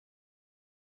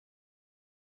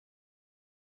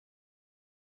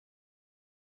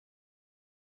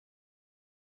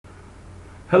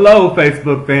Hello,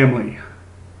 Facebook family.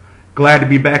 Glad to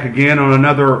be back again on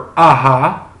another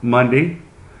Aha Monday.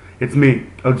 It's me,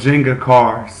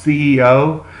 OgingaCarr,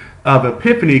 CEO of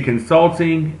Epiphany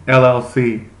Consulting,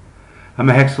 LLC. I'm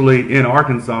actually in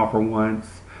Arkansas for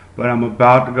once, but I'm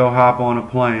about to go hop on a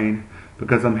plane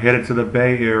because I'm headed to the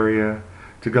Bay Area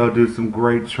to go do some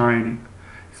great training.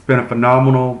 It's been a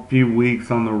phenomenal few weeks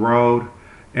on the road,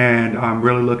 and I'm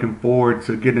really looking forward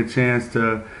to getting a chance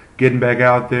to getting back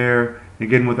out there and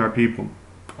getting with our people.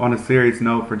 On a serious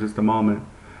note for just a moment,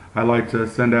 I'd like to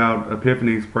send out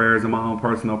Epiphany's prayers and my own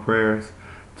personal prayers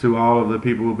to all of the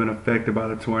people who've been affected by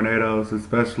the tornadoes,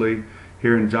 especially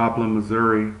here in Joplin,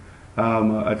 Missouri,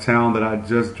 a town that I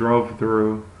just drove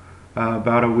through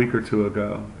about a week or two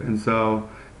ago. And so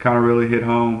kind of really hit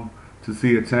home to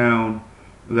see a town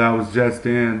that I was just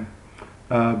in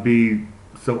be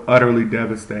so utterly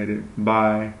devastated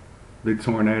by the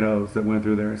tornadoes that went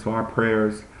through there. So our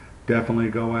prayers definitely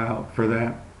go out for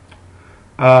that.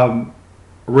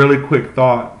 Really quick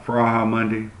thought for Aha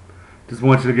Monday. Just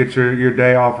want you to get your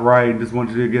day off right. Just want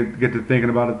you to get to thinking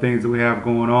about the things that we have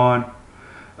going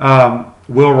on.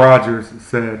 Will Rogers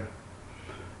said,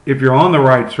 if you're on the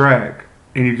right track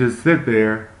and you just sit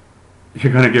there,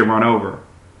 you're going to get run over.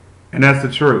 And that's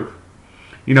the truth.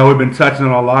 You know, we've been touching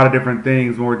on a lot of different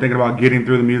things when we're thinking about getting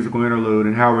through the musical interlude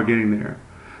and how we're getting there.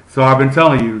 So I've been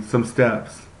telling you some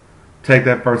steps. Take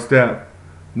that first step.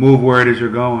 Move where it is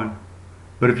you're going.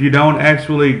 But if you don't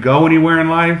actually go anywhere in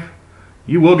life,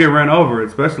 you will get run over,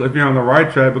 especially if you're on the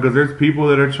right track, because there's people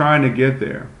that are trying to get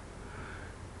there.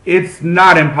 It's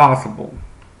not impossible.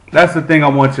 That's the thing I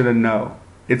want you to know.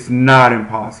 It's not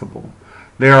impossible.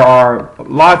 There are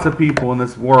lots of people in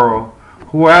this world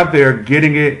who are out there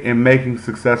getting it and making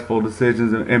successful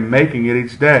decisions and making it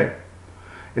each day.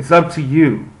 It's up to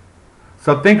you.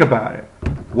 So think about it.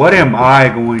 What am I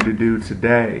going to do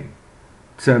today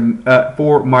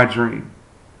for my dream?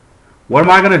 What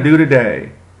am I going to do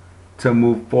today to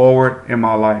move forward in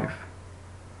my life?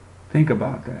 Think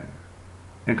about that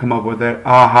and come up with that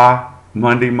Aha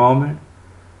Monday moment.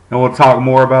 And we'll talk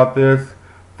more about this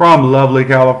from lovely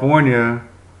California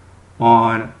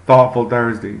on Thoughtful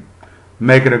Thursday.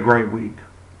 Make it a great week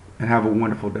and have a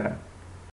wonderful day.